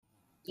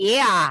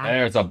Yeah.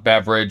 There's a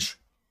beverage.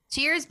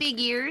 Cheers, big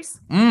ears.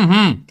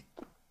 Mm-hmm.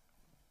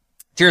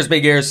 Cheers,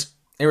 big ears.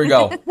 Here we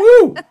go.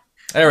 Woo!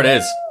 There it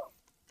is.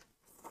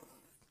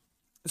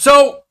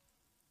 So,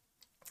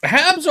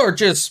 Habs are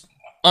just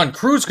on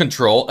cruise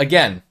control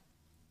again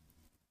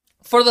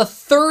for the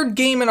third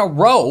game in a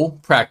row,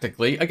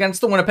 practically,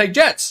 against the Winnipeg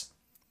Jets.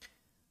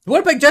 The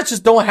Winnipeg Jets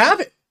just don't have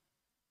it.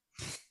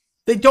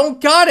 They don't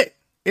got it.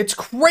 It's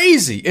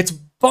crazy. It's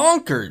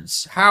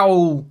bonkers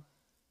how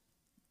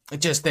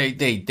just they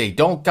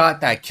don't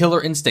got that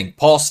killer instinct.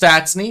 Paul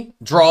Stastny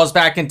draws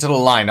back into the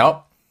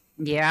lineup.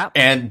 Yeah.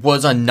 And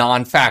was a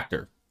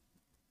non-factor.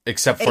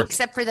 Except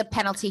for the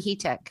penalty he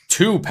took.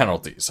 2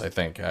 penalties, I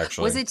think,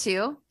 actually. Was it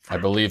 2? I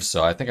believe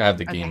so. I think I have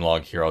the game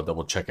log here. I'll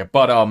double check it.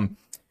 But,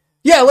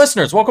 yeah,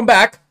 listeners, welcome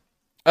back.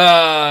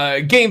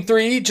 Game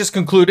 3 just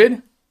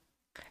concluded.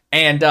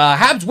 And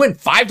Habs win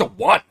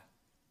 5-1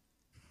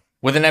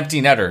 with an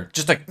empty netter.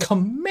 Just a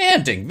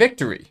commanding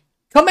victory.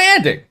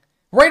 Commanding.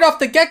 Right off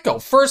the get-go.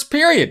 First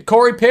period.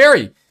 Corey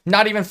Perry.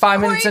 Not even 5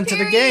 minutes into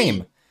the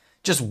game.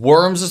 Just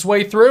worms his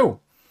way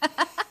through.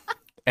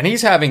 And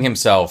he's having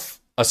himself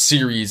a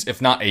series,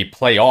 if not a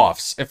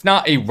playoffs, if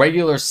not a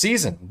regular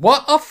season.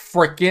 What a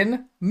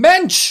freaking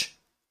mensch.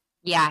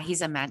 Yeah,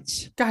 he's a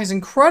mensch. Guy's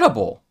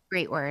incredible.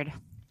 Great word.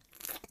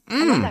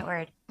 I love that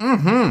word.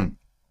 Mm-hmm.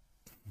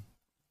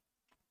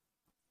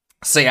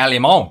 C'est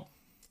allemand.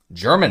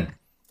 German.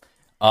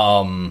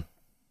 I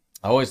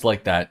always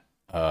like that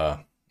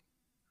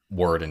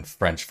word in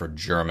French for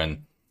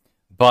German.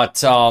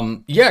 But,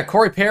 yeah,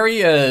 Corey Perry,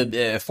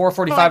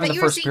 4:45 in the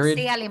first period.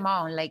 C'est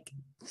allemand, like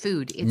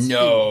food. It's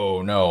no,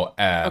 food. no.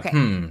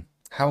 Okay.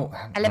 How?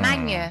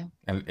 Allemagne.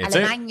 Is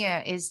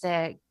Allemagne is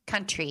the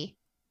country.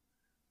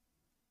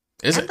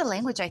 Is and it? the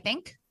language, I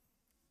think.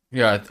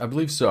 Yeah, I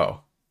believe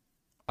so.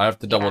 I have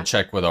to double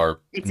check with our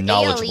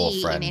knowledgeable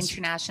ALE friends. in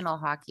international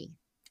hockey.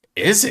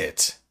 Is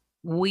it?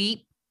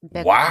 Oui. Wow.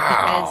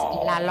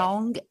 Because la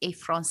langue est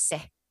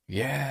français.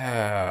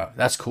 Yeah,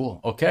 that's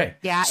cool. Okay.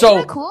 Yeah, so,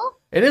 isn't that cool?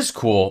 It is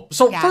cool.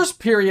 So, Yeah. First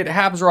period,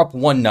 Habs are up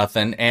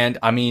 1-0. And,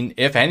 I mean,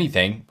 if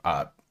anything,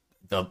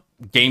 the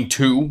game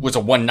 2 was a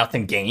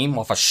 1-0 game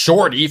off a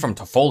shorty from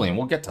Toffoli. And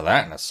we'll get to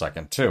that in a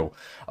second, too.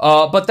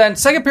 But then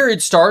second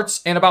period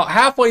starts. And about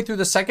halfway through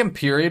the second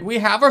period, we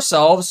have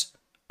ourselves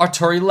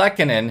Artturi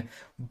Lehkonen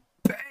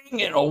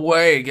banging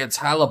away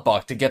against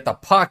Hellebuyck to get the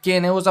puck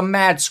in. It was a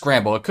mad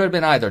scramble. It could have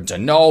been either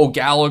Danault,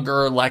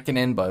 Gallagher,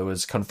 Lehkonen. But it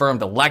was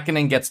confirmed that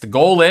Lehkonen gets the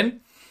goal in.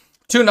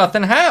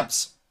 2-0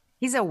 Habs.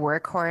 He's a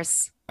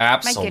workhorse.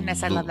 Absolutely. My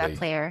goodness, I love that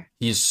player.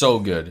 He's so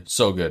good,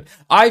 so good.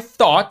 I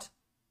thought,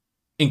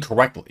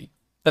 incorrectly,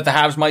 that the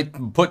Habs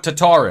might put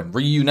Tatar in,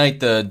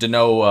 reunite the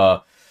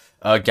Danault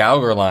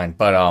Gallagher line,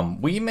 but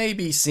we may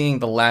be seeing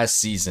the last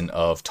season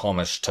of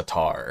Tomas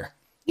Tatar.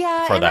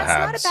 Yeah, for and the that's Habs.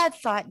 not a bad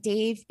thought,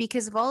 Dave,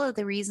 because of all of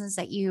the reasons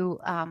that you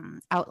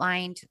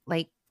outlined,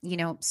 like,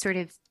 sort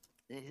of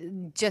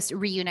just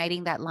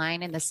reuniting that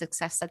line and the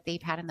success that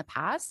they've had in the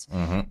past.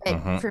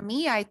 But for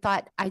me, I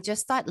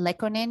just thought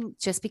Lehkonen,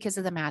 just because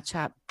of the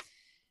matchup,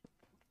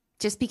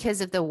 just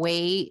because of the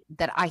way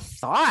that I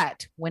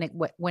thought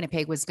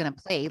Winnipeg was going to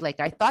play,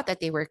 like I thought that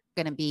they were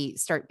going to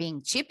start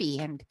being chippy,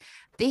 and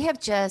they have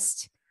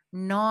just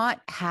not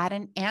had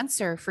an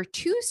answer for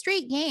 2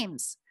 straight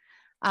games.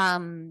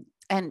 And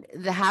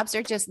the Habs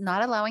are just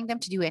not allowing them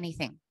to do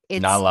anything.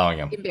 It's not allowing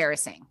them.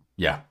 Embarrassing.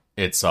 Yeah,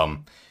 it's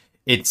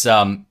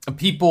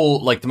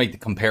people like to make the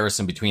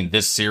comparison between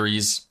this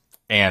series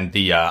and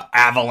the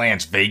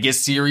Avalanche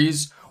Vegas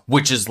series,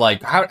 which is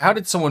like how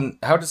did someone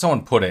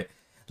put it?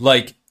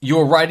 Like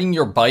you're riding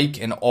your bike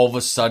and all of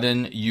a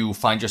sudden you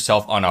find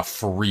yourself on a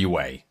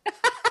freeway.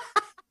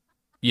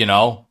 And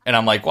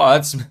I'm like, wow,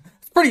 that's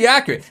pretty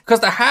accurate, because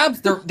the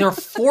Habs they're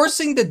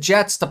forcing the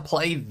Jets to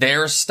play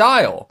their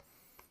style.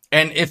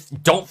 And if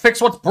don't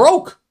fix what's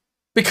broke,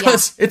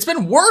 because it's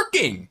been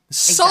working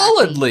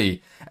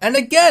solidly. And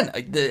again,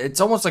 it's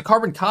almost a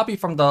carbon copy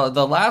from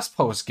the last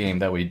post game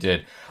that we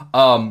did.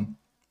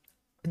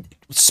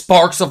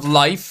 Sparks of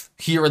life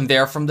here and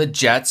there from the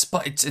Jets,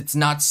 but it's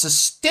not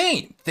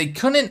sustained. They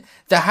couldn't.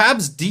 The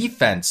Habs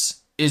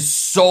defense is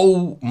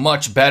so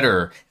much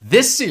better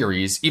this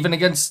series, even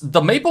against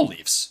the Maple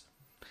Leafs.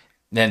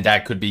 And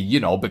that could be,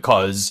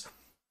 because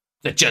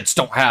the Jets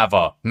don't have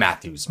a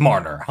Matthews,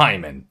 Marner,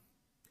 Hyman,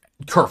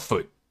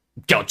 Kerfoot,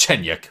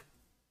 Galchenyuk,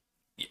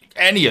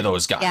 any of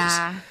those guys.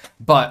 Yeah.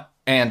 But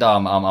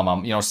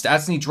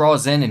Stastny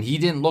draws in, and he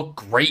didn't look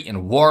great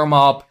in warm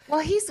up.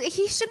 Well, he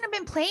shouldn't have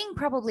been playing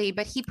probably,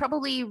 but he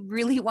probably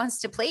really wants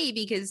to play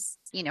because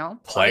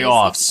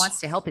playoffs. he wants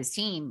to help his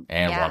team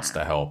and wants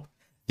to help.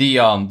 The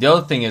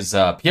other thing is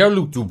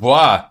Pierre-Luc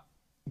Dubois.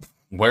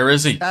 Where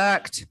is he?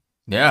 Sucked.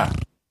 Yeah,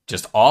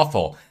 just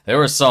awful. There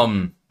was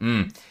some.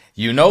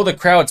 The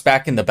crowd's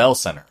back in the Bell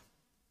Center.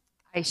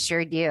 I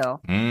sure do.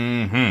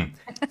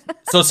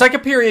 So second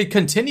period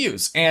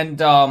continues, and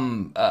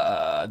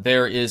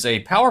there is a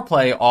power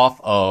play off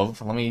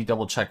of, let me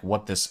double check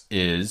what this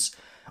is.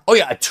 Oh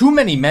yeah, too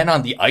many men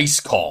on the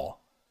ice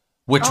call,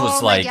 which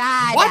was like,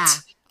 God.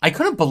 what? I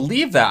couldn't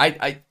believe that.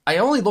 I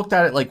only looked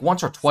at it like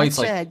once or twice,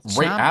 Such like a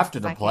right jump after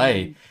the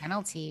play.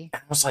 penalty.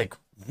 And I was like,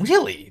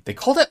 really? They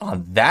called it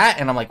on that?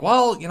 And I'm like,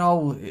 well, you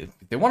know, if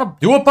they want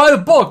to do it by the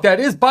book, that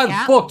is by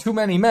the book. Too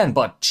many men,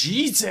 but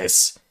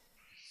Jesus,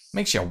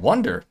 makes you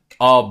wonder.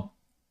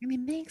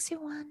 Makes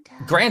you wonder.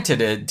 Granted,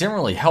 it didn't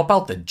really help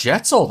out the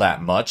Jets all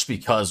that much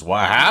because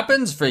what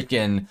happens?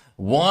 Freaking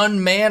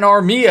one-man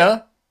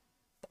Armia,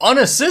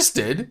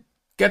 unassisted,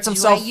 gets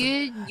himself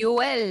the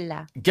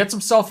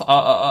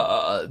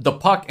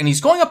puck, and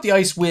he's going up the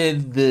ice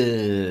with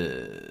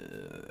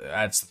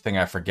that's the thing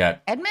I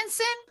forget.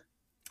 Edmondson?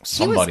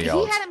 Somebody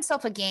else. He had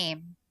himself a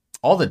game.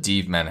 All the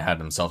Deve men had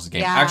themselves a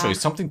game. Yeah. Actually,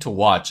 something to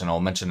watch, and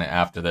I'll mention it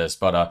after this.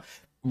 But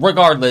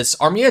regardless,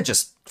 Armia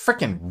just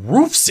freaking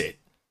roofs it.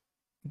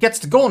 Gets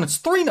to go, and it's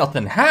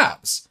 3-0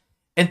 Habs.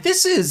 And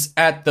this is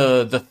at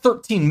the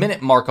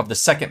 13-minute mark of the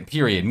second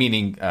period,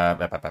 meaning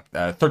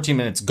 13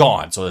 minutes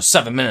gone. So there's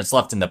 7 minutes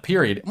left in the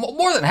period.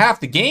 More than half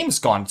the game's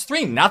gone. It's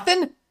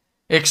 3-0?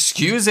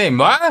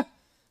 Excusez-moi?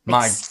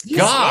 My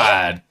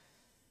God.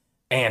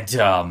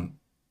 And,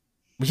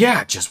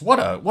 yeah, just what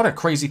a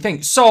crazy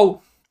thing.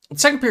 So the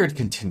second period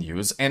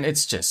continues, and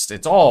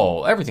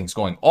everything's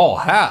going all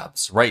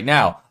Habs right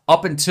now.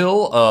 Up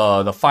until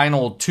the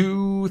final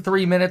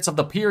 2-3 minutes of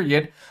the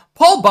period,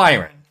 Paul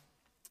Byron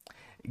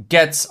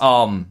gets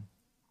a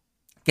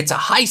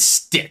high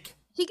stick.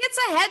 He gets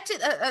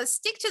a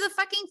stick to the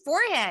fucking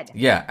forehead.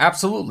 Yeah,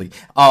 absolutely.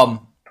 A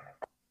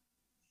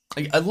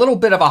little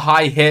bit of a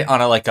high hit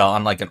on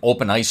an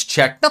open ice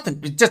check. Nothing,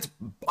 just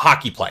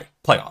hockey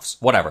playoffs,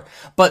 whatever.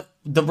 But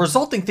the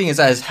resulting thing is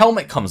that his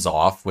helmet comes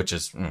off, which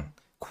is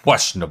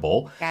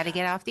questionable. Got to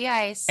get off the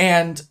ice.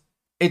 And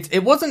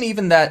it wasn't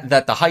even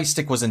that the high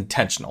stick was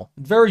intentional.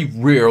 Very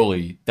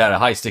rarely that a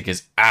high stick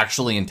is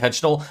actually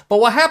intentional.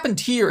 But what happened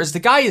here is the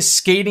guy is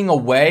skating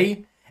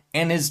away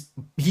and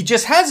he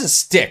just has his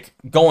stick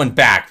going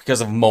back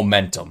because of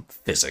momentum,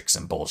 physics,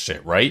 and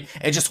bullshit, right?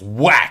 It just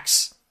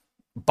whacks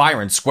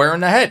Byron square in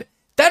the head.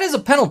 That is a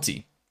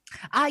penalty.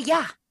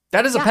 Yeah.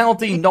 That is a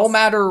penalty no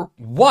matter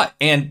what.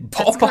 And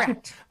Paul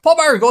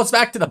Byron goes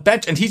back to the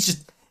bench and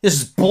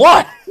there's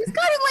blood. He's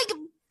got it like...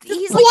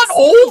 He's blood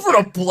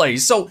over the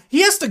place. So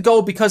he has to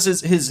go because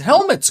his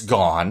helmet's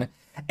gone.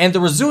 And the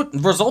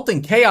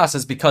resulting chaos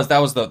is because that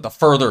was the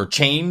further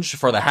change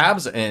for the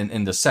Habs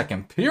in the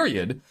second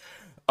period.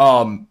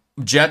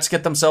 Jets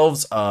get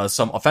themselves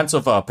some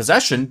offensive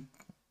possession.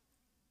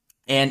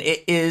 And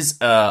it is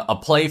a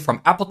play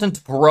from Appleton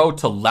to Perreault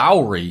to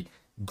Lowry.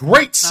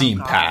 Great seam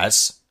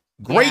pass.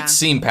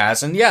 Seam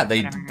pass. And yeah,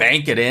 they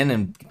bank it in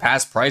and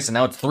pass Price. And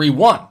now it's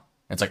 3-1.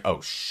 It's like,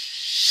 oh,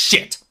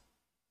 shit.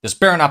 This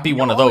better not be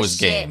one of those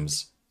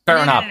games.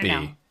 Better not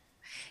be.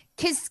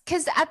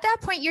 Because at that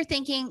point, you're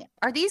thinking,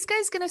 are these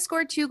guys going to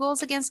score 2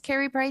 goals against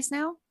Carey Price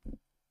now?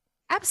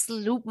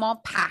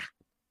 Absolument pas.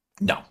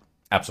 No,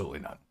 absolutely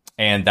not.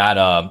 And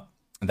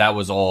that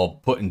was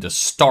all put into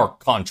stark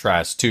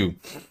contrast, too.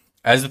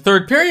 As the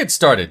third period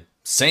started,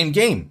 same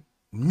game.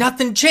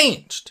 Nothing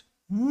changed.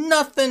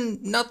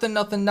 Nothing. At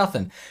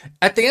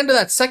the end of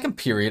that second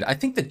period, I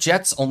think the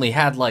Jets only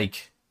had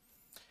like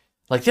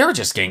they were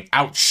just getting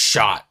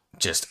outshot.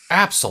 Just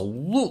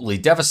absolutely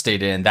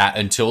devastated in that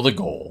until the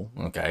goal.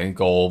 Okay,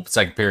 goal.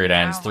 Second period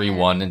ends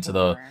 3-1 into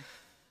the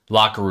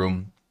locker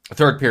room.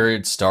 Third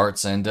period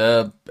starts, and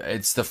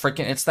it's the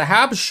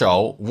Habs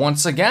show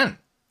once again.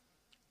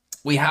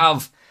 We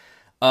have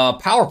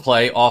power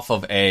play off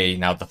of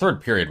now the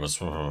third period was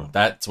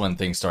that's when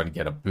things started to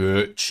get a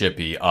bit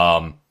chippy.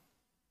 Cross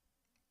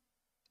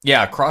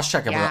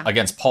check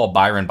against Paul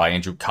Byron by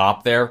Andrew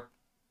Kopp there.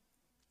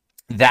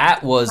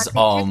 That was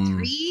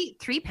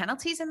three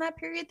penalties in that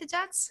period, the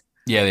Jets?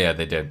 Yeah,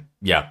 they did.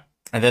 Yeah.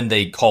 And then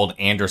they called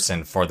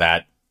Anderson for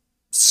that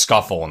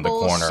scuffle in the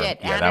corner. Yeah,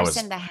 Anderson that was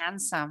the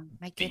handsome.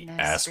 My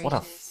goodness. What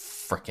a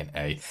freaking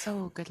A.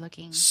 So good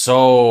looking.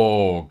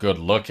 So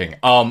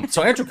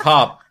Andrew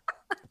Kopp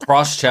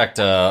cross-checked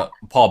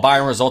Paul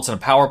Byron, results in a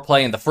power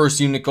play, and the first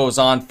unit goes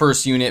on.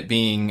 First unit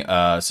being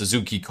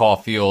Suzuki,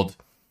 Caulfield,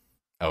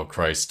 oh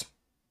Christ,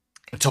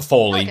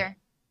 Toffoli,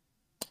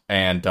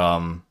 and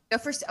the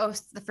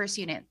first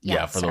unit.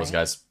 Yeah, for those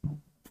guys.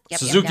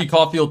 Suzuki,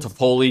 Caulfield,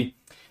 Toffoli.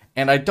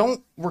 And I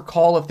don't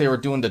recall if they were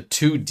doing the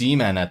 2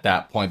 D-men at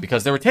that point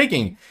because they were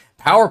taking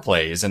power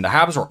plays and the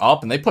Habs were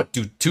up and they put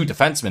two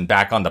defensemen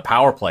back on the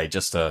power play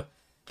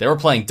they were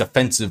playing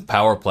defensive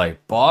power play.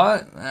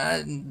 But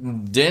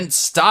didn't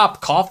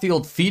stop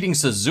Caulfield feeding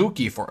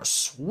Suzuki for a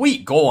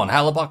sweet goal on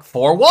Hellebuyck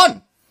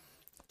 4-1.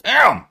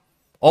 Damn!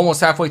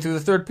 Almost halfway through the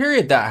third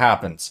period that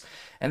happens.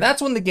 And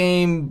that's when the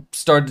game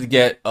started to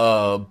get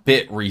a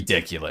bit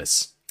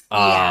ridiculous.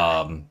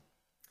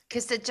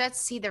 Because the Jets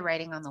see the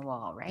writing on the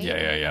wall, right?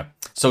 Yeah.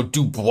 So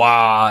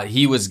Dubois,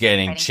 he was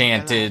getting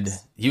chanted.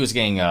 He was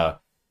getting a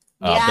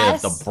bit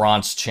of the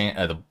Bronx chant,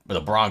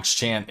 the Bronx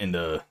chant in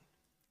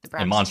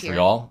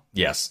Montreal.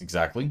 Cheer. Yes,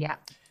 exactly. Yeah.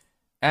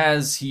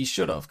 As he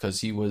should have,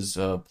 because he was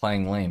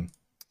playing lame.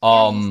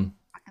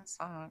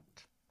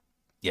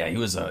 Yeah, he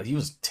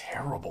was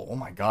terrible. Oh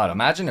my God!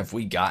 Imagine if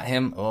we got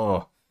him.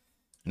 Oh,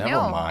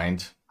 never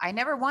mind. I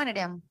never wanted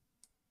him.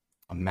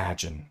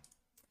 Imagine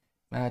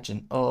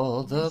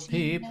all the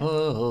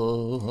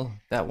people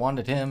that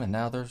wanted him and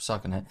now they're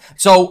sucking it.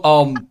 So,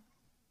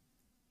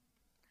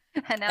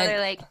 And now they're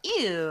like,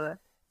 ew,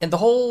 and the you don't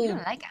whole,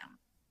 like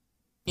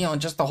him.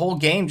 just the whole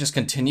game just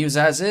continues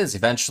as is.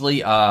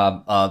 Eventually,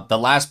 the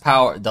last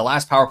power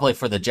play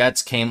for the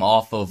Jets came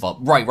off of,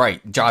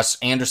 right, Josh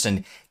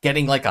Anderson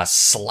getting like a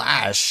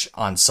slash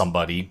on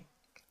somebody.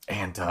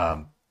 And,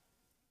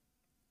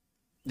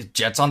 the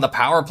Jets on the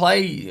power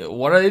play,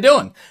 what are they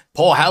doing?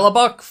 Paul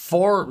Hellebuyck,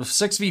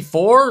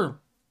 6v4.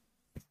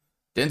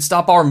 Didn't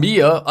stop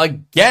Armia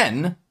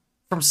again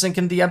from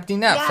sinking the empty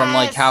net from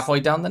like halfway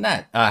down the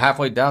net,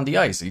 halfway down the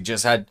ice. He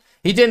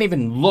didn't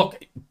even look.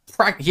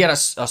 He had a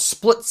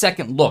split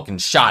second look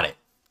and shot it.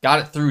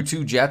 Got it through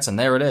 2 Jets, and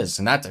there it is.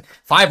 And that's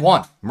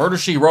 5-1. Murder,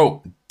 She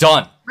Wrote.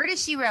 Done. Murder,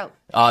 She Wrote.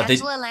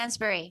 Angela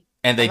Lansbury.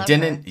 And they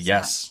didn't,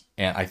 yes.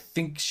 And I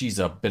think she's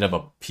a bit of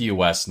a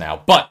POS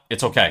now, but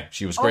it's okay.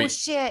 She was great. Oh,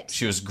 shit.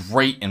 She was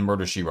great in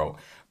Murder, She Wrote.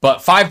 But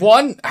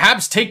 5-1,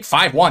 Habs take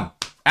 5-1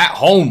 at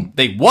home.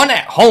 They won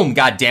at home,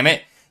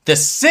 goddammit. The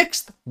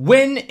 6th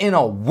win in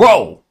a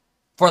row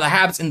for the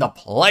Habs in the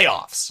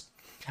playoffs.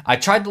 I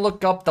tried to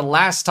look up the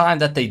last time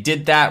that they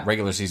did that,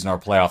 regular season or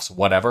playoffs,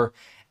 whatever,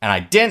 and I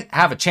didn't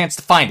have a chance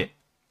to find it.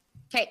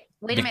 Okay,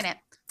 wait a minute.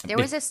 There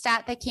was a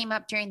stat that came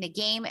up during the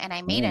game, and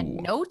I made a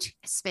note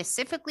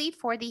specifically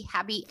for the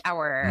Happy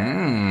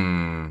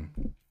Hour.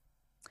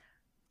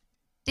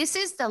 This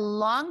is the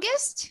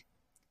longest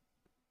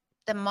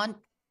the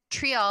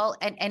Montreal,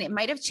 and it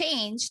might have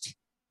changed.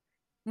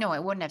 No,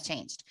 it wouldn't have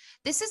changed.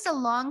 This is the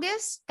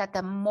longest that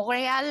the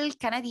Montreal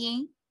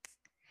Canadiens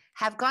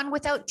have gone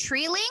without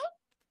trailing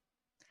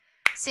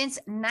since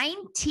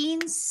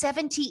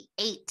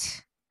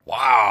 1978.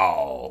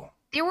 Wow.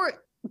 There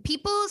were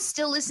people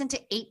still listen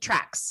to 8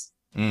 tracks.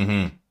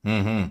 Right?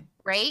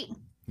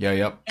 Yeah,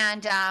 yep.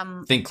 And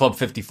think Club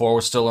 54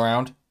 was still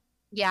around?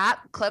 Yeah,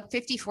 Club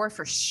 54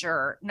 for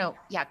sure. No,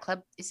 yeah,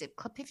 is it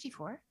Club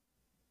 54?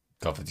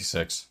 Club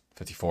 56,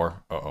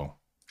 54.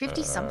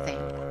 50 something.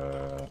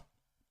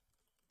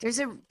 There's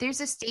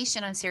a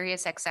station on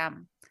Sirius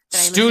XM.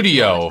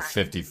 Studio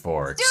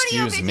 54.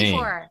 Studio Excuse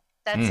 54. Me.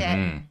 That's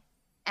it.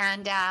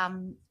 And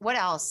what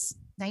else?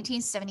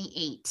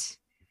 1978.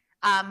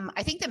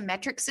 I think the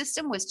metric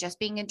system was just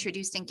being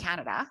introduced in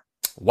Canada.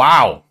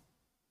 Wow.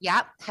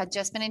 Yep, had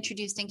just been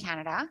introduced in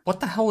Canada. What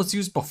the hell was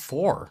used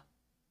before?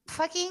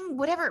 Fucking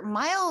whatever,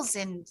 miles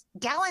and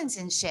gallons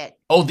and shit.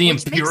 Oh, the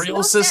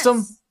imperial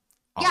system?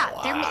 Yeah,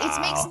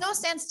 it makes no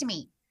sense to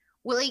me.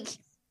 Well, like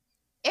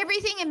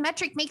everything in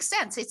metric makes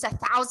sense. It's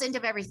 1,000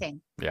 of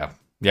everything. Yeah.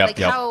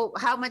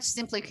 How much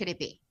simpler could it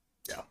be?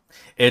 Yeah.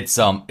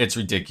 It's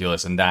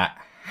ridiculous, and that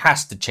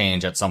has to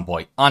change at some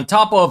point. On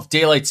top of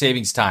daylight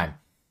savings time.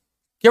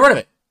 Get rid of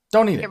it.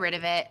 Don't need it. Get rid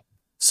of it.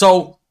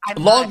 So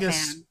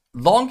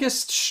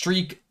longest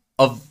streak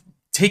of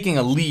taking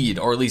a lead,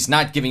 or at least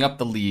not giving up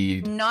the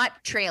lead.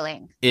 Not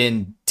trailing.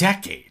 In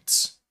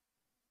decades.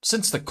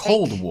 Since the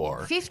Cold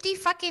War. 50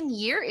 fucking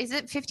year? Is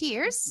it 50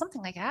 years?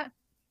 Something like that.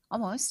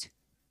 Almost.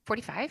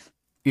 45?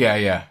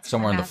 Yeah.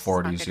 Somewhere in the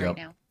 40s. Yep.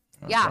 Right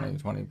yeah. 20,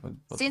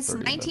 since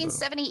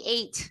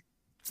 1978.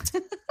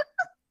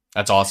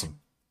 That's awesome.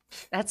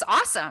 That's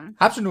awesome.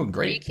 Habs are doing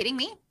great. Are you kidding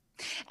me?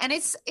 And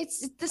it's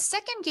the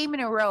second game in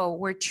a row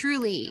where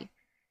truly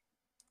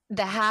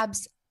the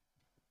Habs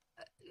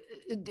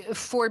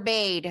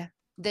forbade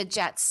the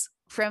Jets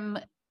from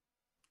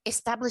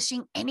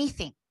establishing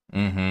anything.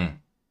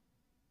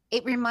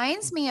 It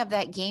reminds me of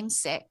that game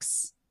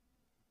 6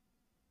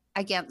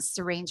 against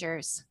the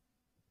Rangers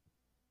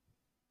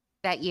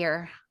that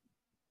year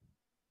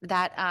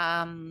that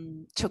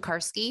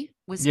Tokarski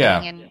was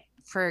getting in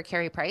for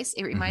Carey Price.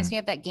 It reminds me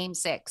of that game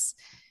 6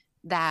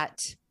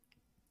 that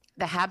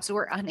the Habs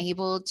were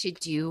unable to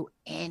do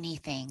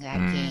anything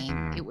that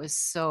game. It was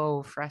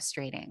so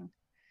frustrating.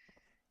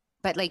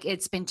 But like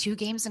it's been 2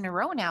 games in a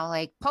row now.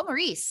 Like Paul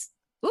Maurice,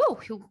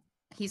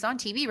 he's on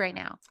TV right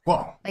now.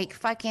 Whoa. Like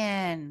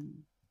fucking,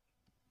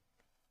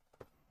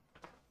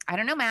 I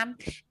don't know, man.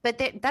 But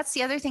that's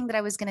the other thing that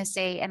I was gonna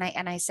say, and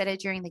I said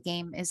it during the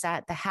game, is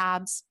that the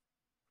Habs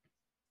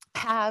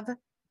have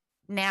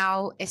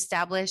now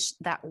established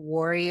that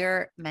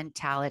warrior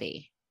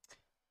mentality.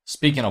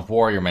 Speaking of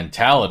warrior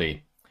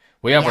mentality,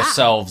 we have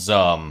ourselves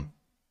oh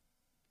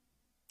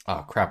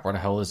crap, where the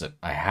hell is it?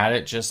 I had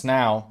it just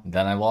now,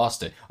 then I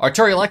lost it.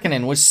 Artturi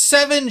Lehkonen was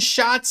 7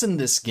 shots in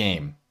this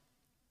game.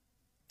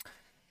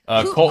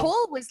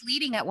 Cole was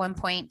leading at one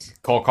point.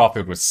 Cole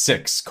Caulfield was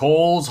 6.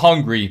 Cole's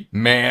hungry,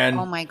 man.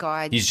 Oh my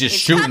god. He's just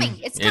shooting.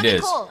 Coming. It's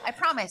coming, Cole. I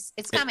promise.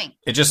 It's coming.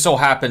 It just so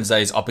happens that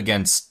he's up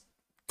against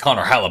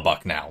Connor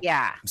Hellebuyck now.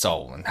 Yeah.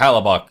 So, and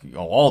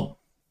Hellebuyck,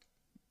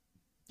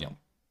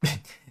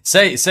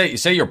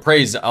 say your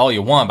praise all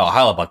you want about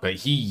Hellebuyck, but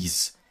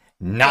he's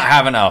not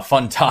having a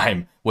fun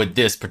time with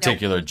this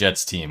particular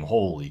Jets team.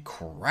 Holy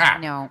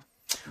crap. No.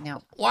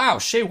 Wow,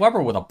 Shea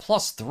Weber with a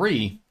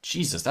 +3.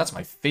 Jesus, that's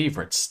my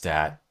favorite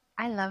stat.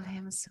 I love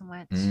him so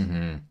much.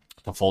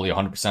 Toffoli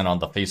 100% on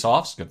the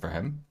face-offs. Good for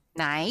him.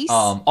 Nice.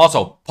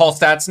 Also, Paul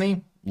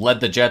Stastny led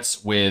the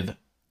Jets with.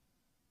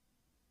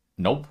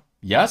 Nope.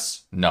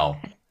 Yes. No.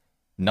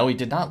 No, he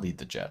did not lead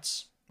the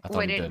Jets. I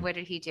thought he did. What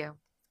did he do?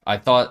 I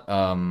thought.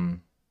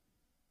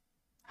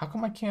 How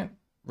come I can't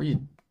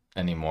read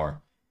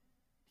anymore?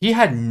 He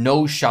had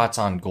no shots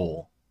on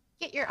goal.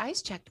 Get your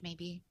eyes checked,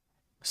 maybe.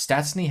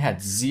 Stastny had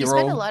You 0.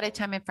 spend a lot of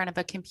time in front of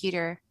a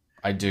computer.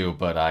 I do,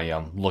 but I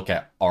look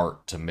at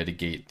art to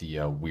mitigate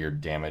the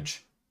weird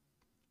damage.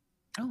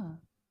 Oh,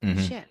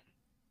 Mhm. shit.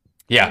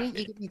 Yeah. Why didn't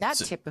you give me that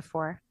tip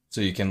before?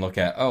 So you can look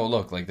at, oh,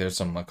 look, like there's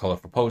some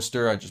colorful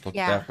poster. I just looked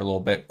at that for a little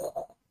bit.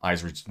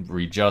 Eyes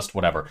readjust,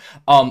 whatever.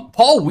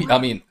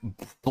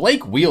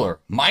 Blake Wheeler,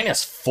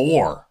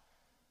 -4.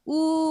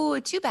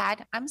 Ooh, too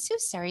bad. I'm so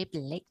sorry,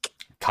 Blake.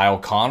 Kyle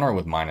Connor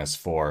with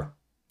 -4.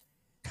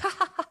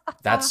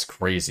 That's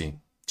crazy.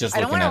 Just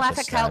I don't looking want to at laugh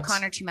the at Kyle stats.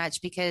 Connor too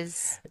much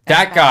because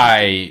That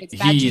guy, it's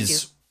bad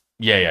he's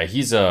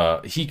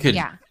juju. he could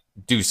Yeah.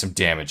 do some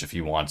damage if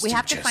he wants to. We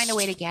have to find a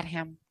way to get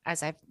him,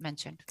 as I've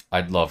mentioned.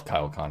 I'd love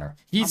Kyle Connor.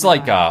 He's Oh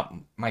my like,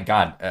 my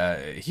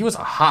God, he was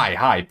a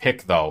high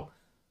pick though,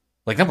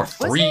 like number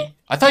 3. he?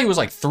 I thought he was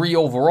like 3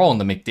 overall in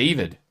the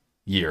McDavid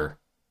year.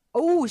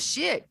 Oh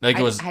shit! Like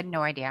I had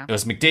no idea. It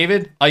was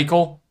McDavid,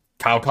 Eichel,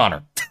 Kyle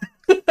Connor.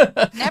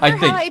 Never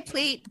have I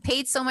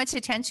paid so much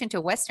attention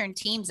to Western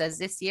teams as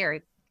this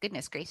year.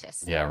 Goodness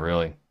gracious. Yeah,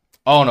 really.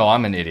 Oh no,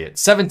 I'm an idiot.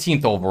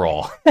 17th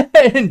overall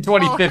in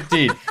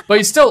 2015, but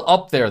he's still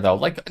up there though.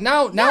 Like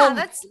now,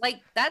 Yeah,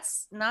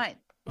 that's not.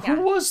 who Yeah.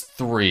 was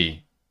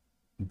 3?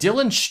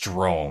 Dylan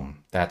Strome.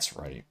 That's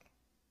right.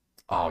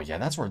 Oh yeah,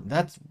 that's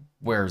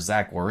where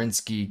Zach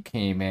Werenski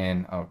came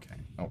in. Okay.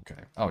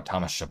 Oh,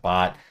 Thomas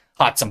Shabbat,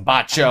 Hudson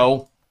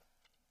Bacho.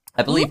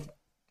 I believe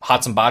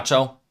Hudson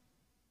Bacho.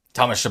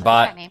 Thomas That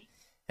Shabbat. name.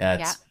 Yeah,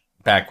 it's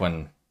back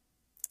when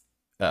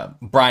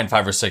Brian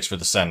 5 or 6 for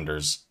the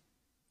Senators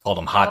called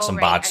him Hudson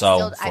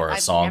Bacho for a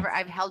song.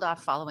 I've held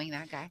off following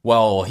that guy.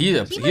 Well, He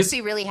he's must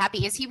be really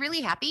happy. Is he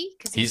really happy?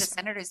 Because he's a He's-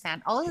 Senators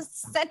fan. All the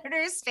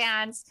Senators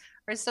fans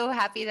are so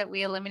happy that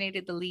we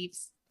eliminated the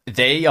Leafs.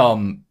 they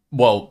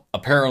well,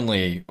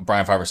 apparently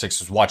Brian 5 or 6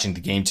 was watching the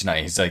game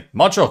tonight. He's like,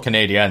 Montreal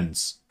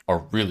Canadiens are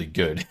really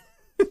good.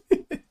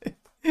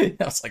 I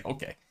was like,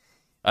 okay.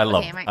 I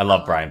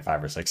love Brian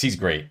 5 or 6. He's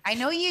great. I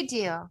know you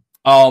do.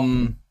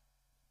 And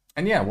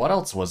yeah, what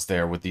else was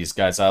there with these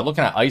guys?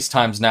 Looking at ice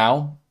times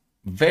now,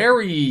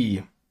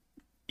 very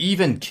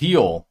even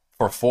keel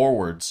for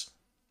forwards.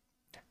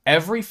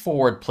 Every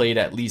forward played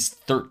at least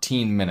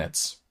 13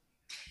 minutes.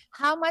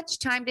 How much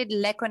time did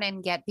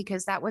Lekkonen get?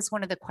 Because that was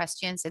one of the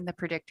questions in the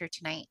predictor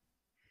tonight.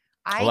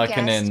 I guessed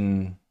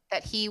Lehkonen,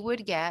 that he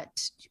would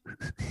get.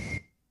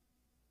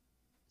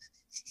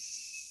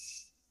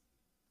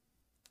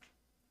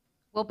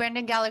 Will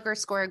Brendan Gallagher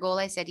score a goal?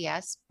 I said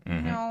yes.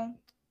 Mhm. No.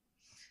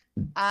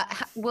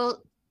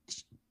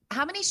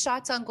 How many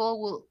shots on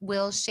goal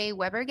will Shea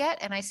Weber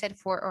get? And I said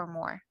 4 or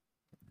more.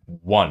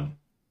 1.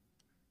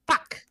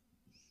 Fuck.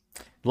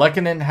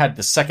 Lehkonen had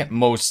the second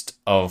most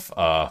of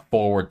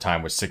forward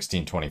time with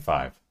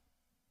 16:25.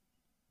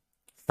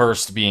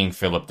 First being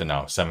Philip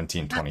Deneau,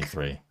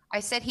 17:23. I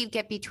said he'd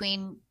get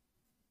between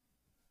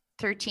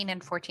 13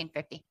 and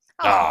 14.50.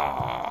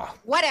 Oh,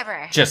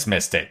 whatever. Just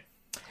missed it.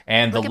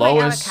 And Look the at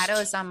lowest. my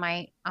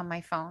avocados on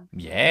my phone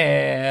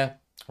Yeah.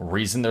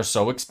 Reason they're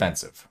so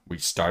expensive. We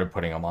started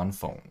putting them on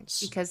phones.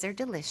 because they're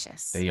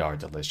delicious. They are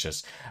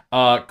delicious.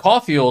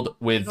 Caulfield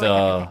with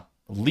the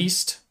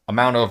least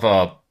amount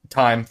of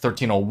time,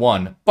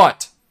 13:01,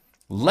 but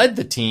led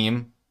the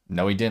team.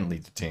 No, he didn't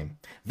lead the team.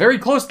 Very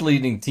close to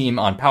leading the team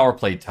on power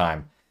play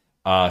time.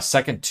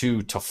 Second to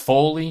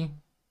Toffoli.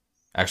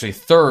 Actually,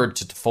 third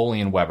to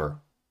Toffoli and Weber.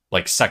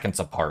 Like seconds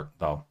apart,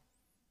 though.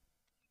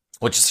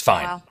 Which is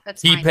fine. Well,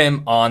 that's Keep fine.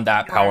 him on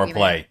that No power argument.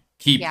 play.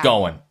 Keep Yeah.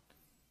 going.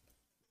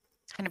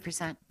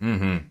 100%.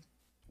 Mm-hmm.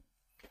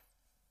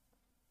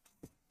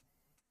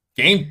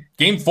 Game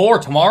 4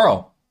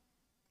 tomorrow.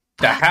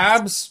 The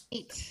Habs.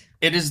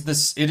 It is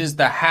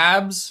the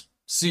Habs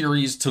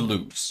series to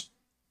lose.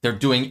 They're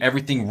doing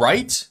everything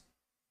right.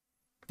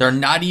 They're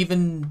not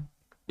even.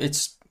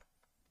 Let's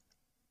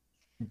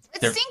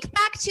think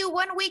back to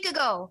 1 week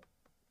ago.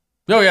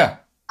 Oh yeah.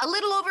 A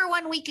little over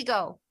 1 week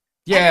ago.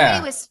 Yeah.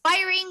 Everybody was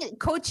firing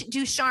Coach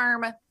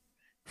Ducharme,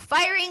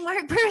 firing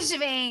Marc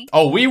Bergevin.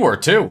 Oh, we were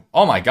too.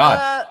 Oh my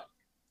God.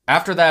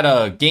 After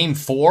that game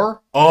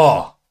 4,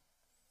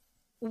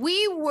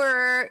 We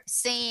were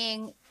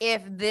saying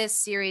if this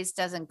series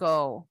doesn't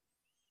turn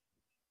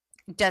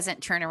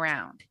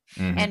around.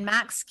 Mhm. And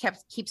Max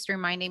keeps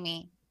reminding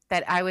me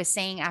that I was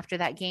saying after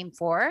that game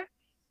 4,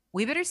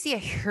 we better see a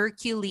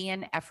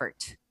Herculean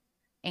effort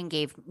in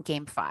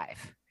game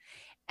 5.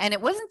 And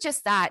it wasn't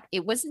just that.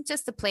 It wasn't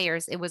just the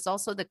players. It was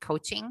also the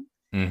coaching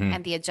Mhm.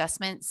 and the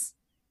adjustments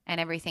and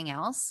everything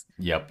else.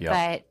 Yep.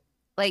 But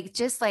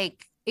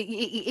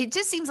it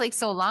just seems like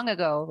so long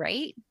ago,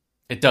 right?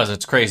 It does.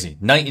 It's crazy.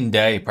 Night and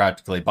day,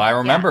 practically. But I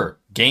remember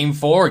game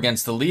 4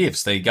 against the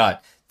Leafs. They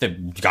got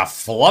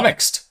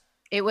flummoxed.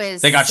 It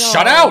was. They got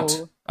shut out.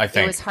 I It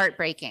think was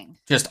heartbreaking.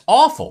 just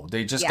awful.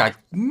 They just Yeah. got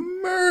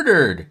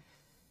murdered.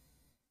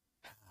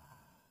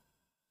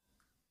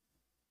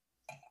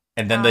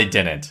 And then they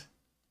didn't.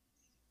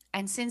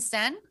 And since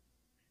then,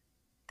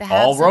 the all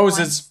Habs have won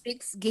roses.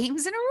 6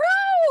 games in a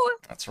row.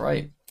 That's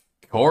right.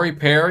 Corey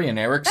Perry and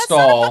Eric That's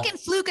Stahl. not a fucking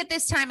fluke at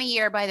this time of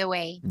year, by the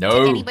way.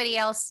 No. To anybody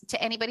else,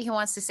 to anybody who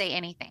wants to say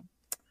anything.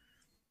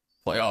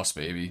 Playoffs,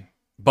 baby.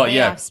 But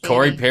Playoffs,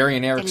 Corey baby. Perry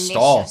and Eric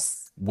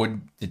Delicious. Stahl,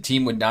 the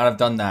team would not have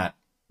done that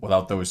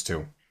without those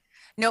two.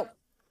 Nope.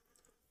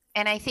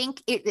 And I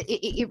think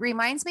it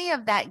reminds me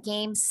of that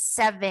game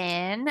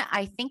 7.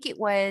 I think it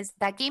was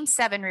that game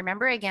 7,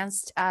 remember,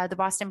 against the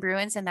Boston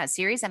Bruins in that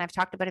series. And I've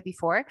talked about it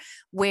before,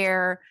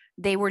 where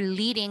they were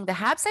leading. The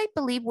Habs, I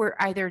believe, were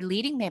either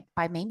leading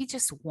by maybe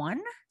just 1.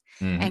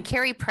 Mm-hmm. And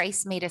Carey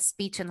Price made a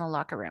speech in the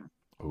locker room.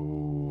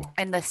 Ooh.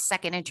 In the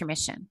second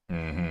intermission.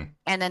 Mm-hmm.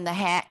 And then the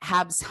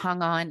Habs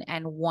hung on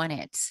and won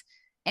it.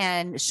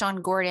 And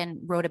Sean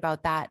Gordon wrote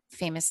about that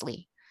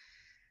famously.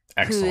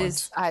 Excellent. Who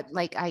is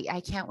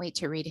I can't wait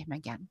to read him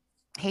again.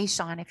 Hey,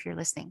 Sean, if you're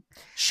listening.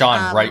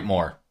 Sean, write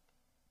more.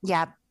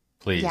 Yeah.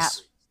 Please. Yeah.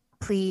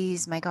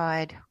 Please, my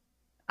God.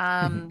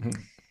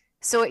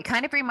 So it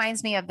kind of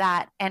reminds me of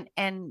that.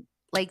 And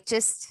like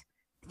just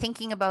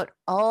thinking about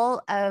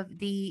all of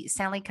the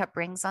Stanley Cup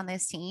rings on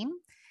this team.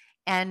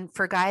 And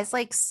for guys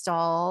like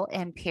Stahl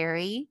and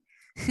Perry,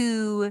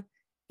 who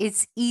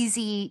it's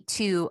easy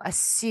to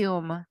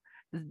assume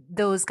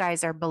those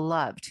guys are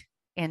beloved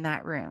in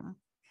that room.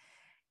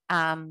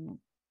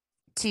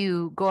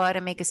 To go out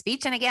and make a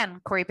speech. And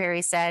again, Corey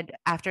Perry said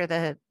after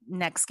the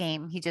next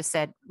game, he just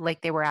said,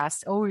 like they were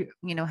asked,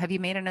 have you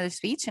made another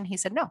speech? And he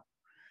said, no.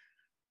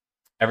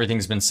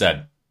 Everything's been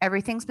said.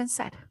 Everything's been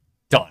said.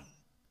 Done.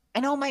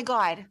 And oh my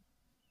God,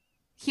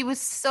 he was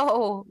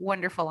so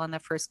wonderful on the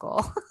first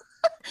goal.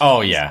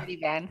 Oh, yeah.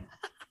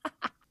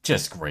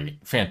 Just great.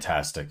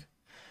 Fantastic.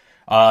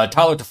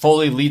 Tyler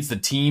Toffoli leads the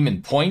team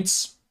in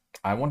points.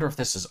 I wonder if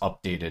this is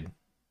updated.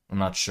 I'm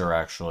not sure,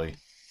 actually.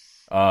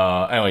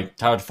 Anyway,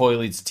 Tyler Toffoli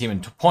leads the team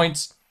in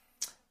points.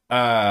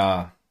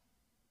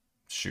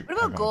 Shoot. What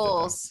about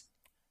goals?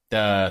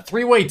 The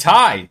 3-way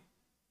tie.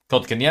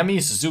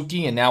 Kotkaniemi,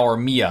 Suzuki, and now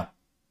Armia.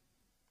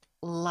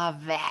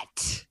 Love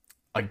it.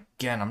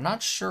 Again, I'm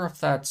not sure if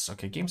that's...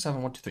 Okay, Game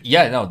 7, 1, 2, 3.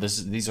 Yeah, no,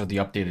 these are the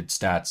updated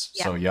stats.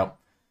 Yep. So, yep.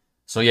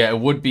 So, yeah, it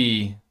would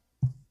be...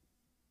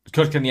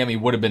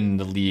 Kotkaniemi would have been in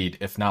the lead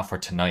if not for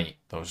tonight.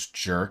 Those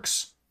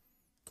jerks.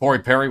 Corey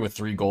Perry with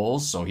 3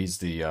 goals, so he's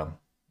the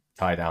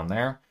tie down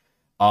there.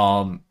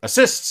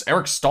 Assists,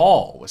 Eric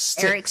Stahl with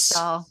 6. Eric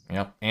Stahl.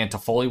 Yep, and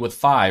Toffoli with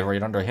 5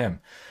 right under him.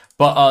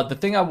 But the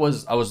thing I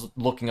was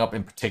looking up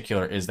in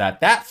particular is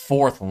that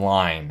fourth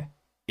line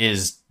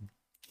is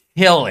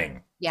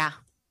killing. Yeah.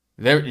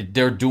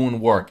 They're doing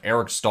work.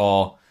 Eric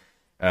Stahl,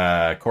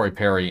 Corey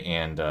Perry,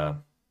 and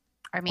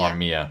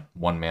Armia.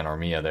 One-man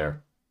Armia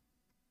there.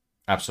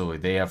 Absolutely.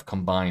 They have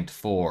combined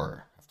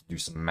for, I have to do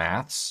some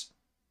maths,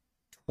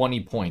 20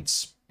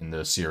 points in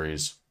the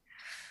series.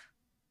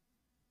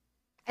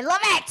 I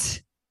love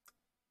it.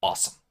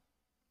 Awesome.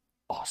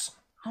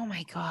 Oh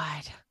my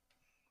God.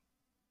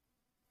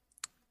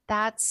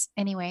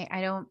 Anyway,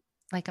 I'm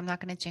not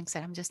going to jinx it.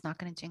 I'm just not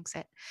going to jinx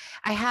it.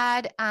 I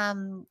had,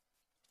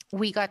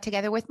 we got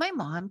together with my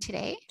mom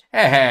today.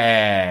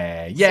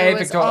 Hey, yay,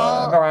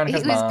 Victoria.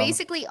 It was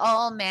basically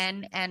all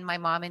men and my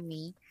mom and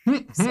me.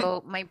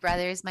 So my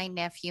brothers, my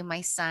nephew,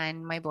 my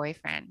son, my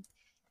boyfriend,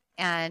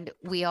 and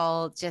we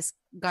all just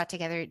got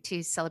together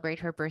to celebrate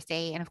her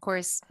birthday. And of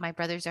course, my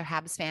brothers are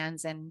Habs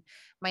fans, and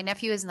my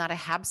nephew is not a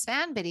Habs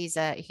fan, but he's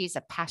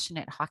a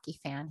passionate hockey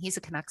fan. He's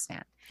a Canucks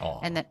fan. Aww.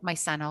 And that my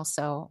son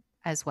also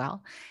as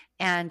well.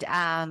 And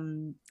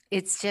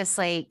it's just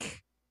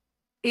like,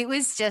 it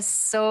was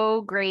just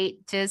so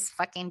great just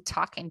fucking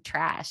talking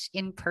trash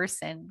in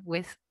person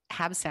with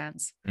Habs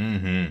fans.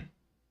 Mm-hmm.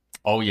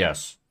 Oh,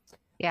 yes.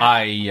 Yeah.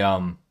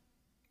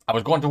 I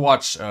was going to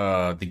watch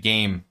the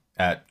game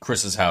at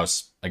Chris's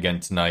house again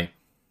tonight.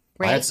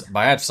 Right.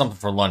 I had something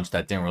for lunch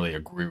that didn't really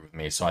agree with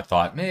me, so I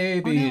thought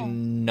maybe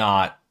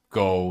not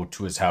go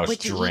to his house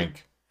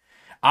drink.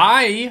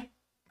 I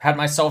had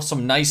myself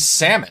some nice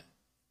salmon,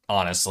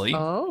 honestly.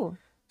 Oh.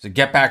 To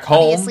get back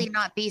home. Obviously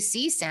not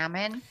BC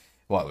salmon.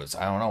 Well,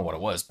 I don't know what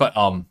it was, but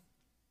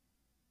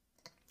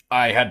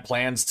I had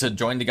plans to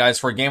join the guys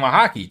for a game of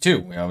hockey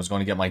too. I was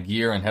going to get my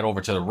gear and head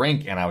over to the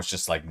rink, and I was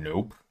just like,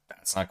 nope,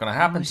 that's not going to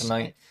happen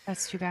tonight. Shit.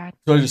 That's too bad.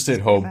 So I just stayed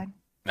home.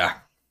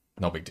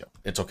 No big deal.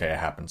 It's okay. It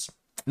happens.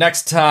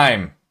 Next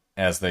time,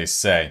 as they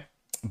say.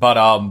 But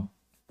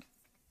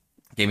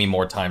gave me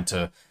more time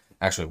to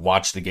actually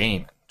watch the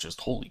game. Just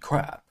holy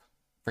crap.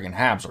 Freaking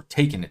Habs are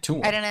taking it to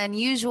them. At an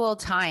unusual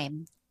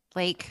time.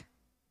 Like,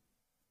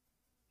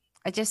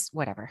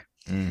 whatever.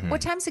 Mm-hmm. What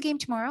time's the game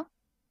tomorrow?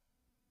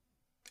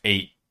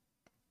 8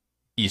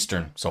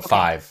 Eastern, so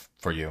 5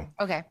 for you.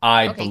 Okay.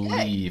 I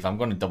believe. Good. I'm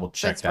going to double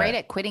check that. It's right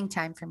at quitting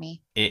time for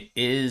me. It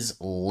is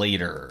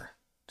later.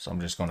 So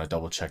I'm just going to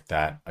double check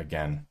that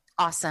again.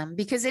 Awesome.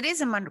 Because it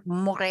is in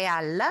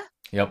Montreal.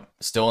 Yep.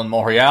 Still in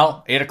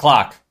Montreal, 8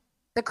 o'clock.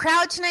 The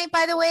crowd tonight,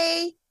 by the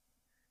way,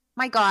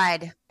 my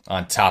God.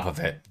 On top of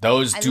it.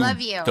 Those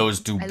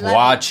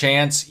Dubois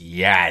chants,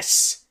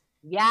 yes.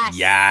 Yes.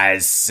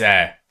 Yes.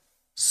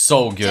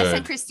 So Jess and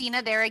good.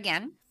 Christina there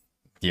again,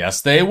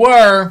 Yes, they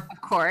were.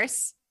 of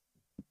course.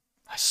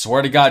 I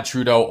swear to God,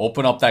 Trudeau,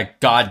 open up that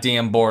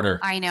goddamn border.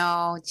 I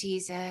know,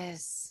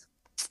 Jesus.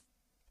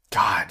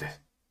 God.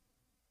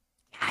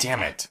 Damn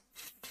it.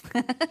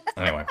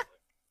 Anyway,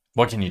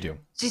 what can you do?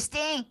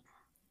 Justin,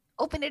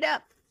 open it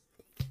up.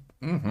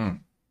 Mm-hmm.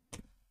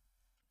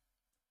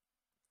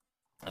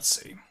 Let's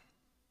see.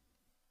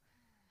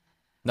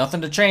 Nothing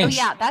to Oh change.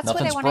 yeah, that's what I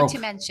Nothing's wanted broke. to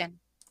mention.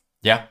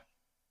 Yeah.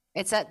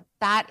 It's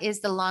that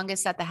is the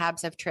longest that the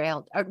Habs have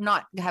trailed, or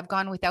not have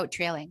gone without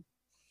trailing.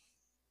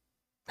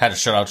 Had a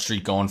shutout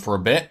streak going for a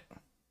bit.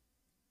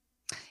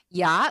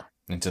 Yeah,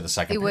 Into the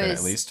second it period, was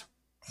at least.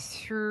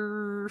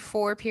 through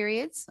 4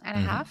 periods and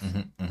a half,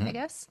 I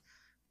guess.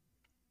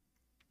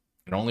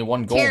 And only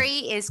one goal.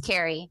 Carey is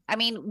Carey. I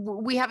mean,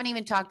 we haven't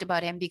even talked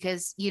about him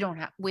because we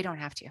don't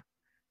have to.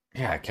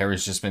 Yeah,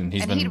 Carey's just been.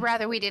 He'd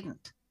rather we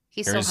didn't.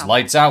 He's Carey's so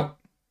lights out.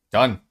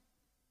 Done.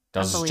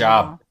 Does his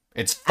job.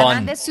 It's fun.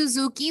 Amanda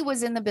Suzuki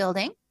was in the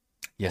building.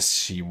 Yes,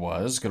 she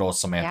was. Good old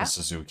Samantha Yeah.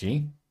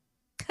 Suzuki.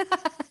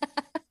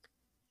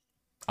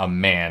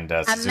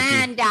 Amanda Suzuki.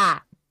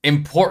 Amanda.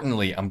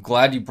 Importantly, I'm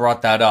glad you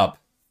brought that up.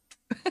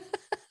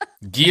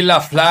 Guy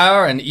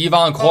Lafleur and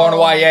Yvan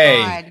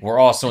Cournoyer were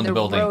also in the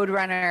building.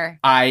 Roadrunner.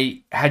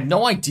 I had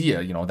no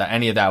idea, that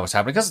any of that was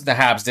happening because the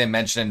Habs didn't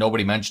mention it,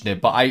 nobody mentioned it.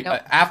 But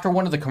after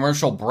one of the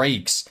commercial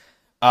breaks,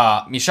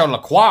 Michel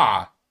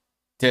Lacroix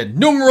did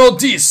numero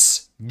 10,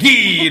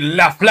 Guy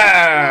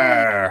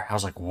Lafleur. I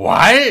was like,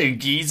 what?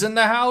 Guy's in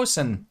the house?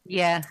 And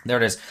Yeah. there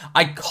it is.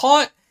 I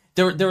caught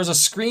there was a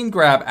screen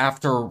grab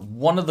after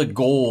one of the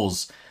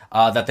goals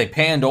that they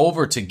panned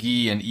over to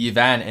Guy and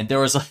Yvan, and there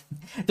was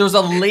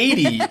a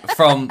lady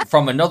from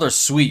another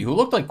suite who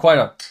looked like quite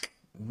a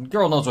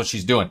girl knows what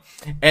she's doing,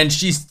 and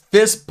she's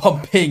fist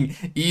pumping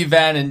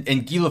Yvan,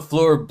 and Guy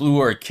Lafleur blew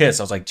her a kiss.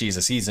 I was like,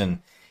 Jesus, he's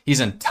in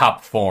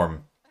top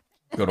form.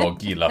 Good old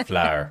Guy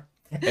Lafleur.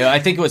 I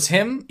think it was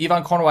him,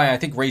 Yvan Cournoyer. I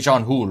think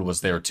Réjean Houle was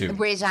there too.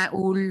 Réjean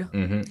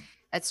Houle.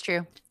 That's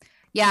true.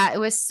 Yeah, it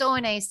was so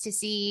nice to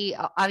see.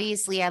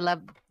 Obviously, I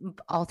love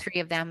all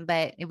three of them,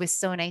 but it was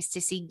so nice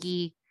to see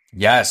Guy.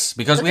 Yes,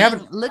 because we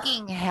haven't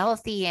looking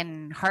healthy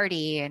and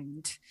hearty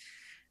and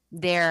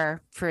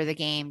there for the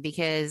game,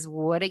 because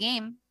what a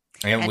game.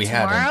 And we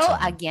tomorrow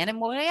haven't again in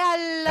Montreal.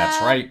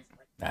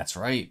 That's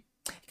right.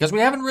 Because we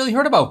haven't really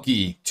heard about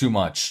Guy too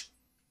much.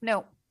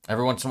 No.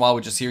 Every once in a while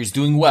we just hear he's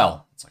doing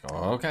well. It's like,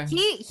 oh, okay.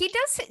 He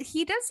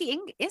does the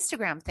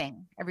Instagram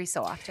thing every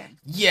so often.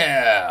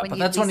 Yeah, but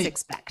that's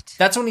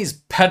when he's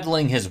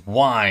peddling his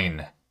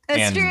wine.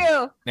 That's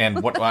true.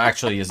 And what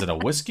actually is it a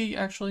whiskey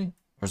actually?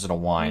 Or is it a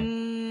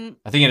wine?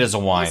 I think it is a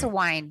wine. It's a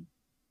wine.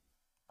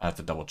 I have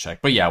to double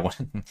check. But yeah,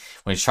 when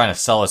he's trying to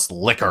sell us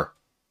liquor.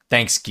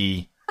 Thanks,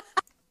 Guy.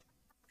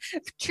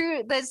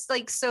 True. That's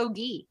like so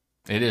Guy.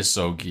 It is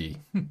so Guy.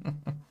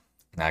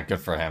 Nah, good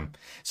for him.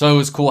 So it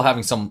was cool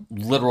having some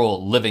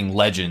literal living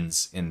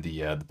legends in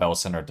the Bell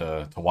Center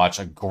to watch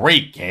a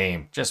great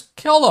game. Just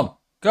kill them.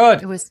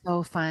 Good. It was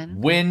so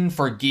fun. Win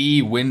for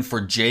Guy, win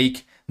for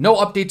Jake. No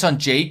updates on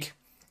Jake.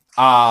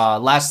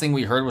 Last thing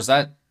we heard was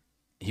that